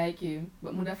me like him,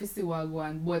 but Muda fi see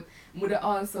Wagwan, but Muda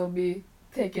also be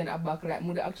taken aback, like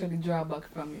Muda actually draw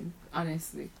back from him,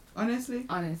 honestly. honestly,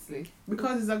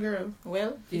 because it's a girl.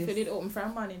 Well, Yes. if you did open for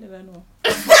money, then I know.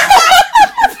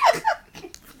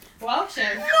 Wow,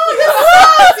 Chef.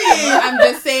 I'm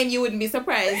just saying you wouldn't be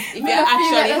surprised if you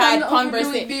actually had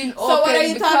conversation. So what are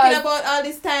you talking about all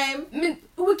this time?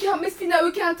 We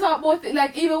can't talk about it.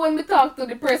 Like even when we talk to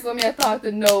the person me I talk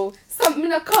to now, me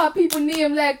not call people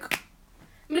name like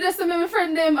me just say my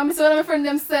friend them and me say one of my friend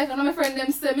them say and my friend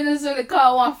them say me not really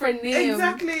call one friend name.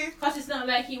 Exactly. Because it's not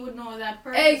like he would know that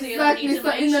person. Exactly, So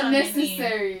so you it's don't not need to mention the name.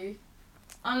 necessary.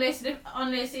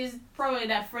 Unless it's probably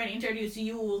that friend introduced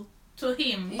you to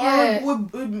him. Yeah. Or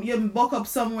would you buck up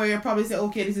somewhere, you probably say,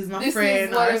 okay, this is my This is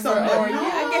friend or whatever, something. or No.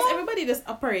 Yeah, I guess everybody just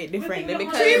operate differently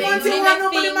because 3 months you me want not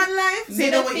nobody think- man life. me Say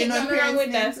not that what you think know nothing wrong parents with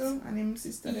name that. too. And him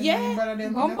sister them, Yeah. him brother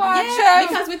them. Bomba. Yeah, Chef.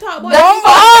 because we talk about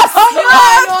Bombas! you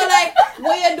know, like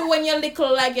what you do when you're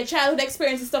little, like your childhood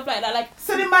experience and stuff like that. Like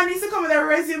So the man needs to come with a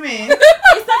resume.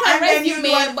 it's not a And then you resume,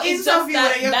 do an but it's just interview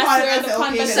that and you that's call where and the say,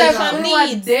 okay, Chef, let's conversation go. we want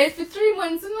leads. date for 3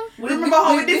 months, you know. Remember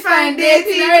how we define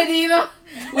dating? already, you know.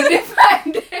 We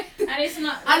define dating. And it's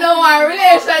not. I don't want a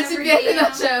relationship getting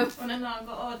a chef. When I not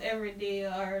go out every day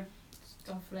or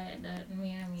stuff like that. I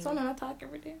mean. So I'm not talk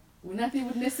every day. We're not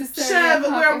even necessarily. Chef,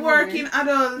 talk we're every working day.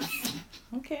 adults.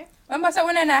 Okay. Remember, so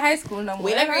when in high school no more.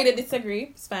 We'll agree to disagree.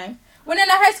 It's fine. When in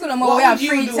high school no more, we What have would you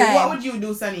free do? time. What would you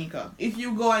do, Sanika? If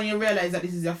you go and you realize that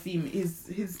this is your female, his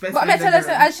best But friend I is a tell us,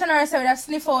 girl. as Shannara said, that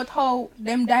sniff out how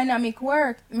them dynamic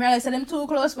work. I realize that them too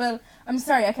close. Well, I'm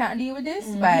sorry, I can't deal with this.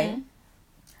 Bye.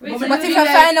 Wait, But if I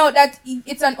find out that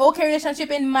it's an okay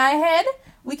relationship in my head,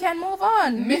 we can move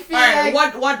on. Me feel Alright,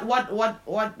 like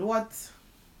what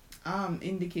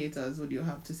indicators would you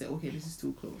have to say, okay, this is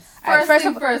too close?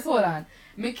 first, hold on.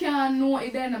 Me can't know a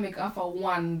dynamic after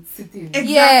one sitting.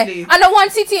 Exactly. Yeah, and the one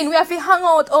sitting, we have to hang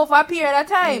out over a period of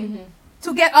time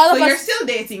to get all So of you're us. still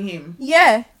dating him?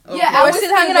 Yeah. Okay. Yeah, We're I would still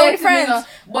still hanging out with date him, you friends.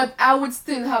 know, but I would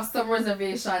still have some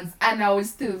reservations and I would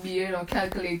still be, you know,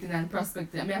 calculating and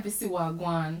prospecting. I mean, I have to see what I go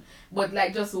on. But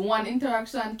like just one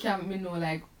interaction can't me know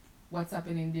like what's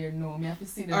happening there. No, me have to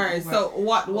see them. Alright, over so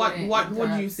what over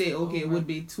would you say, interact okay, over would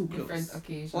be too different close?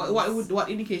 occasions. What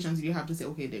indications do you have to say,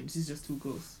 okay, then this is just too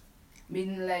close?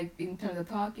 Meaning like in terms of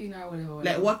talking or whatever.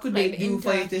 Like, what could Like they do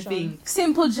for you to interaction. think?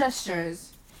 Simple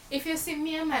gestures. If you see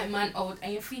me and my man out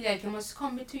and you feel like you must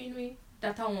come between me,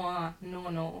 that I want,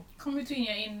 no. Come between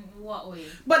you in what way?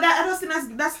 But that I don't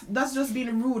think that's just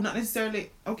being rude, not necessarily.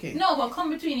 Okay. No, but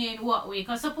come between you in what way?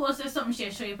 Because suppose there's something she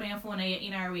show you on your phone and you're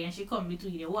in her way and she come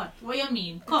between you. What? What you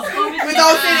mean? Come between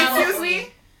Without you saying and excuse what me? way?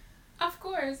 Of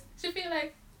course. She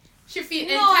feel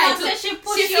No, I entitled. said she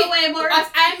push She you feel- away, but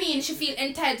What I mean, she feel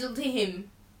entitled to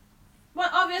him.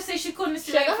 obviously she couldn't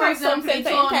see, She like, don't for have some example, sense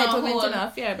it's of on a entitlement whole.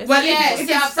 enough. Yeah, but Well, Yes, if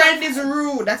yeah, his friend is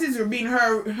rude, that is being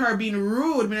her being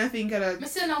rude. I mean, I think that. I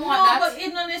still don't No, want that. but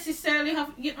it not necessarily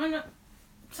have you know.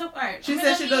 So alright. She I mean,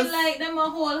 said I she mean, does- like them a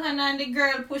hold hand and the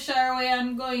girl push her away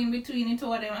and go in between into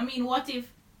them. I mean, what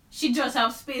if she just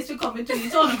have space to come between?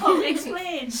 So come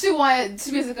explain. she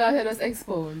basically had us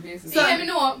exposed basically. See, let me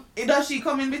know. Does she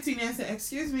come in between you and say,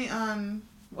 "Excuse me,"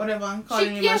 whatever, and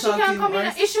calling him She and can talking come in.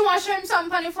 or- If she want to show him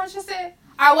something on the phone, she say,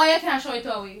 or why you can't show it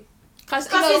away? because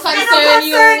it Cause don't it's- it It concern don't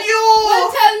you. concern you.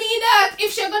 Well, tell me that.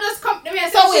 If she gonna just come to me and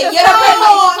say, So wait, she you just don't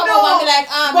come- come no. over and be like,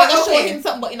 But but you show okay. him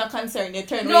something, but you're not concerned. You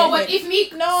turn No, away. but if me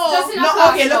No. just in a No,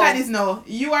 class, okay, look no. at this now.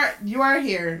 You are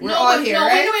here. We're No, all but here, no,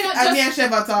 right? we're not And me and just-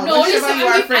 Sheva talk. No, But Sheva, listen, you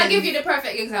are I'll friends. give you the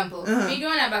perfect example. Uh-huh. Me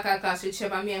going back at class with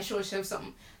Chef and me and show Chef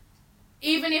something.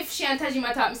 Even if she and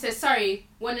Tajima talk, me say, sorry,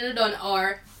 when it's done,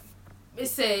 or me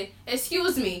say,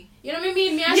 excuse me. You know what I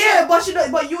mean? Me and Yeah, Chef, but she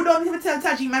don't. But you don't even tell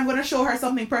Tajima I'm gonna show her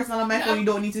something personal on my No. phone. You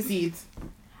don't need to see it.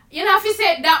 you know if you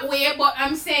say it that way, but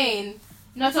I'm saying,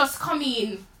 not just come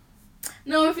in.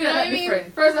 No, we feel You know that what I mean?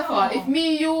 different. First of all, No. if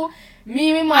me,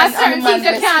 And man, certain and things my you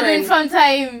best can't do in friend,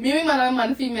 front of him. me, man, and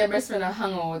man, female best friend are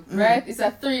hang out, right? It's a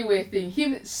 3-way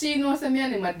thing. She knows that me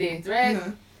and him a date, right?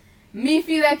 Mhm. Me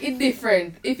feel like it's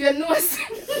different. If you know,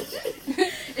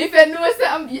 if you know,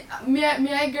 say me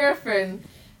and girlfriend,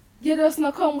 you just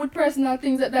not come with personal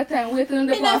things at that time. Wait till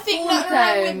the Me not think full nothing wrong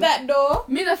time. with that though.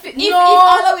 Me not fit. If No.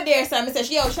 all the way there, so I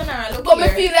say, yo, Shannara, look But me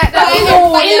here. feel like that. But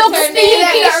No, it It looks turn sneaky,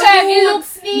 like Chef. It looks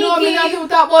sneaky. no, me not even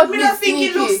talk about Me me don't think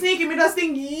it looks sneaky. Me just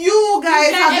think you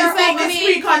guys guys have are this thing, this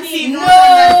overthinking preconceived it. notion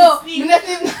that No, it's me sneaky. not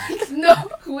even. No,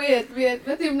 Wait.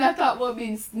 Let him not talk about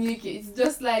being sneaky. It's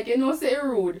just like, you know, say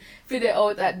rude. For the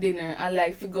out at dinner and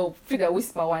like for the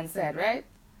whisper one side, right?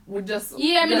 We just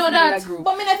Yeah, me just know be that. in a group.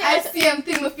 But me not think I that's- same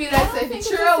thing. I feel like say, think if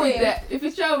it's you try the with same. that, if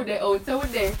you try with the out, so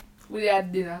with the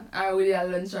at dinner or with the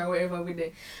lunch or whatever with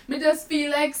the, me just feel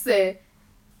like say,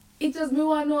 it just me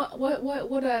wanna know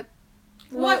what that.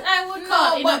 What I would No,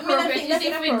 call but me not inappropriate think is that's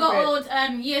if we go inappropriate. out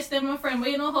and yes, they're my friend,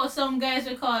 but you know how some guys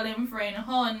will call them friend,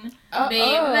 hon, babe,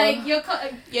 Uh-oh. like you call.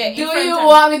 Yeah, in Do front you of-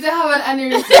 want me to have an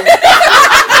anniversary?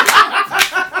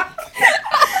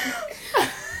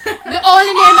 The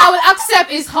only name I will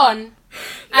accept is hon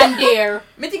and dear.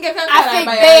 Me think I can I call think her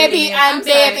by her baby name. and I'm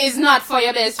babe sorry. is not for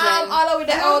your best friend. all over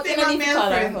the I don't out, think you my don't need to male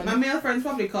call her friends, hon. my male friends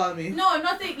probably call me No,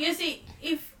 nothing. You see,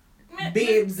 if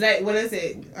babes. Like what I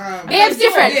say, Babe's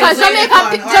different because babes, Jamaican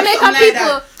or something like people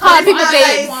that. call It's people not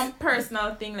babes. like- One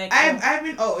personal thing like I've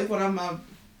been out with one of my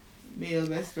male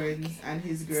best friends and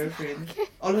his girlfriend.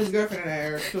 All his girlfriend and I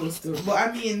are close to. But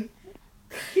I mean,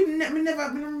 me never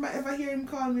remember ever hear him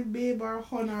call me babe or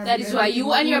hon or. That is babe. why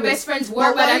you and your best friends were.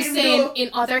 But But what I'm him saying do- in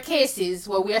other cases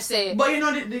where we are saying. But you know,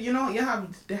 you know, you have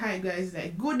the high guys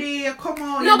like good day, come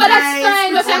on. No, you but that's nice,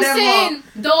 fine. What I'm whatever. saying,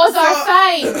 those are So-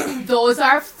 fine. Those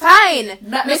are fine.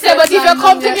 That Me the say, but if you first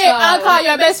come to time me you and call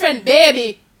your best friend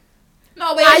baby,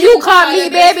 No, but And you you shouldn't call me your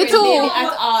best baby friend too. baby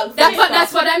at all.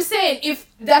 that's what I'm saying. If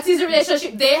that is the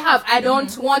relationship they have, I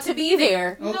don't want to be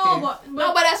there. Okay.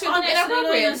 No, but that's honestly,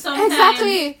 inappropriate. sometimes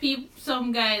Exactly.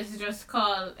 some guys just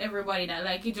call everybody that,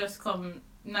 like, it just come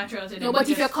natural to them. No, but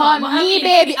to if you just call But I me mean,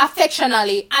 baby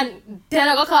affectionately and then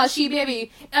I go call she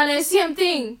baby and the same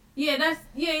thing. Yeah,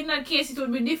 in that case it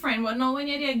would be different. But now when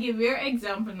you there give your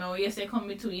example now, you say come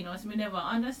between us, me never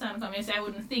understand. Come, you say I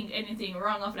wouldn't think anything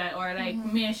wrong of that, or like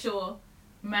me show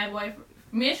my boyfriend,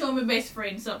 me show my best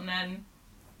friend something and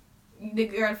the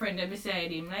girlfriend that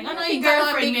beside him. Like, I know your think I'm a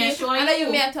girlfriend big may deal. show I know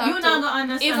you may talk you to. not gonna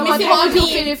understand. If No, me but see how how would you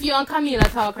me- feel if you and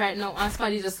Camila talk right now and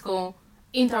somebody just go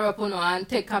interrupt you and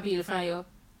take Camila from you?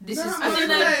 This is I think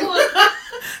that Okay. pull,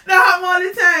 That happen all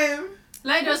the time.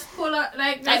 like just pull up,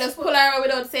 like I just pull her out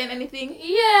without saying anything.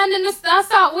 yeah, and then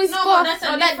that's how we No, but that's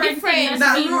No, a that's different different. thing.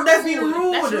 That's being rude. That's being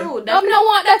rude. That's rude. I don't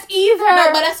want that either. No,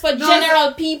 but that's for No,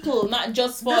 general people, not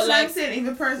just for That's what I'm like. saying.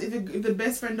 If the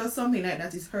best friend does something like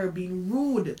that, it's her being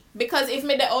rude. Because if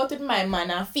me the out with my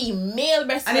man and female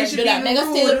best And it friend should do that, be me go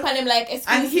still rude. look on him like, And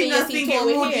excuse he me, not you see think you're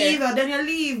over rude here. either, then you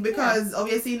leave because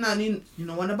obviously you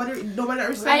know nobody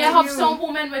respects I have you. some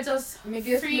women with just Me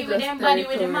guess free me with just them body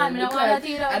with the territorial man. Me don't because- want that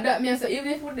either. And that means so even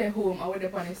if we're there home or we're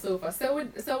there on the sofa,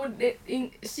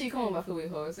 she come over to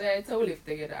our house, right? So we live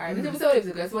together. Alright, Mhm. so we live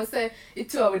together. So we say it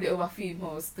two are with the overfeed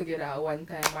house together at one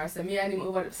time. Or so me and him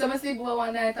over. So we sleep over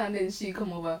one night and then she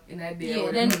come over in a day. Yeah,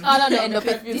 or then whatever. all of them end up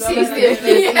at You the see, same still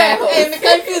stage. in my Hey, me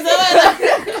house. confused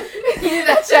about You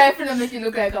not try to make it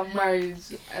look like a marriage,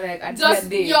 like a Just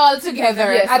day. you all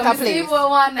together Yes, at so a we sleep place. over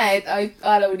one night,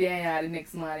 all over there the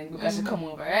next morning because she come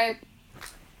over, right?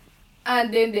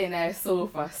 And then I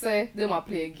sofa, so they might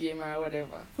play a game or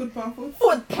whatever. Foot pump foot.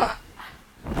 Foot pump.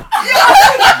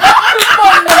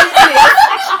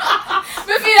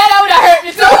 Me feel like that would have hurt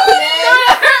me too. That would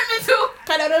have hurt me too.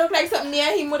 Cause that don't look like something near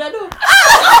him would have do.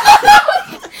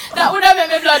 That would have made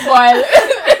me blood boil.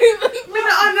 Me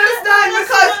don't understand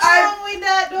because with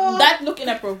that though? That look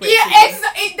inappropriate. Yeah,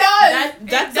 it does. That it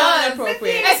sounds does.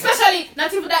 inappropriate. Especially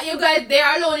not even that you guys they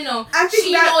are alone, you know. I think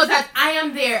She that- knows that I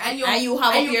am there and you And you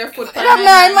have and up you- your foot.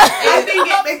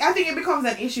 I think it becomes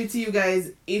an issue to you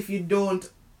guys if you don't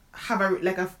have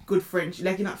a good friendship,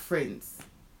 like you're not friends.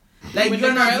 Like With you're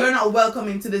the not girl? you're not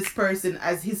welcoming to this person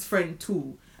as his friend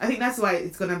too. I think that's why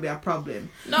it's gonna be a problem.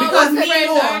 No, because but me friends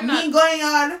are know not- me going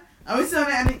on and we sit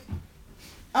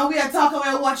and we are talking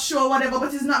about watch show or whatever,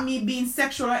 but it's not me being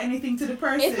sexual or anything to the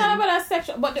person. It's not about a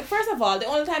sexual. But first of all, the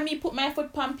only time me put my foot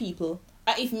on people,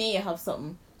 if me have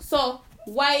something. So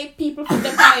why people put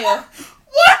them on you?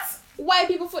 What? Why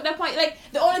people put them on you? Like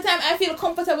the only time I feel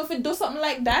comfortable if do something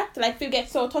like that, like if you get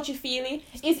so touchy feely,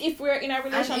 is if we're in a And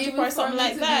relationship even or for something me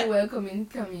like to that. be welcoming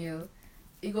Camille,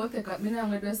 it go take a, me not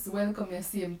gonna just welcome you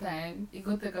same time. It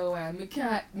go take a while. Me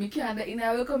can't in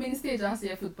a welcoming stage and say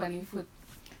your foot pan in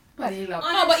lap.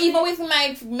 No, but even with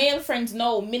my male friends,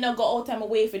 no, me not go out time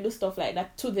away if I do stuff like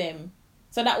that to them.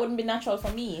 So that wouldn't be natural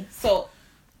for me. So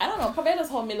I don't know. Probably that's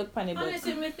how me look funny. But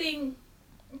Honestly, me think,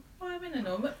 I don't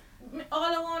know. All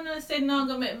I wanna say now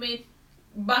gonna make me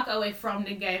back away from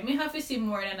the guy. Me have to see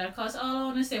more than that, cause all I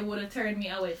wanna say would have turned me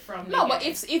away from the guy. no, but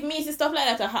if me see stuff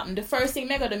like that happen, the first thing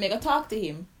me gotta make a talk to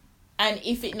him, and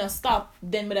if it not stop,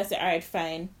 then me just say alright,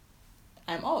 fine,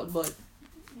 I'm out. But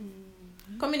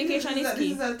communication is This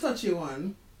key. is a touchy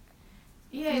one.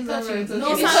 Yeah, it's No, touching. it's No,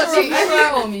 okay. it's It's touching. touching. It's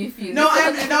how me feel. No, It's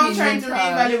I'm touching now me trying to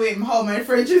mental. reevaluate how my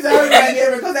friendships are going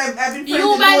because I've been friends You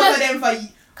with might most not- of them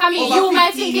for Camille, over you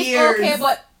might 15 think years. it's okay,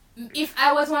 but if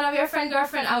I was one of your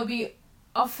girlfriend, I would be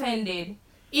offended.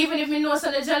 Even if me know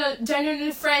some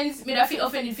genuinely friends, me da feel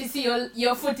offended if you see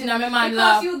your foot in a my man Because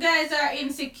lap. you guys are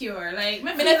insecure. Like,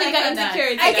 I don't think I'm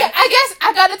insecurity. I guess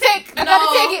I gotta take it then. I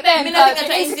don't think cause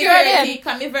I'm insecure insecurity.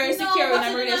 then. I'm very No, secure but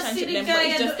in a you don't see relationship. the Then, guy but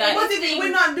it's and just do that. But if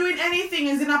we're not doing anything,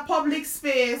 it's in a public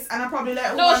space, and I probably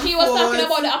let No, one she was talking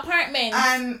force, about the apartment.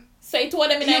 And So I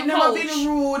told them in you've a never couch. been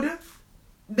rude.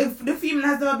 The female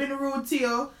has never been rude to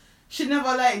you. She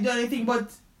never like done anything,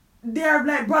 but they're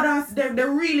like brothers. They're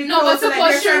really No, close. but So, like,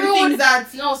 suppose there's she certain rude. things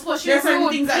that No, suppose she there's certain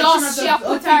rude. things that Plus, she she not put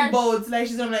just think her. about. Like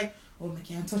she's not like, oh, I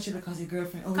can't touch it because your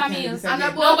girlfriend. Oh, we can't do Camille, this I'm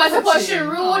again. not. No, but suppose she touching.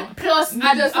 rude. Plus, Me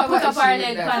I just I have put an up her issue leg,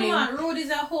 with that. Come Camille. on, road is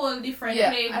a whole different Yeah,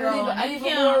 playground. I You don't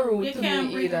can't- even more rude you to can't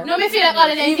me bring- either. No, me feel like all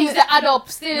of them Even- things that add up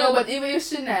still. No, but even if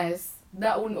she nice,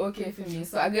 that wouldn't okay for me.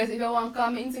 So I guess if you want to call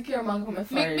me insecure, man, come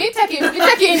for me it. take it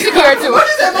insecure too. What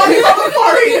is that? Mommy, I'm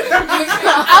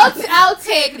sorry. I'll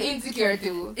take the insecure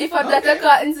too. If I that I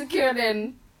call insecure,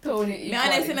 then Tony. Me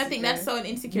honestly, I think that sound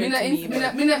insecure to me.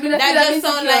 That That just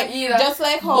sound like just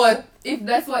like how. But if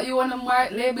that's what you want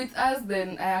to label it as,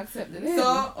 then I accept the label.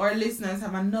 So, our listeners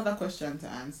have another question to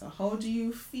answer. How do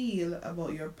you feel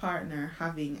about your partner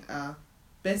having a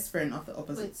best friend of the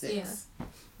opposite sex?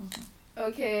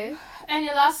 Okay. Any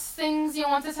last things you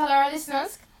want to tell our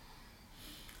listeners?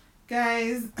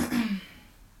 Guys,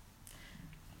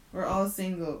 we're all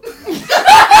single.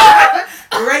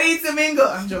 Ready to mingle.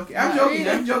 I'm joking. I'm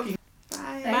joking. Bye.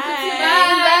 Bye.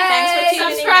 Thanks for tuning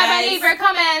in, Subscribe and guys. leave your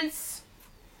comments.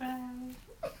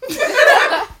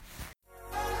 Bye.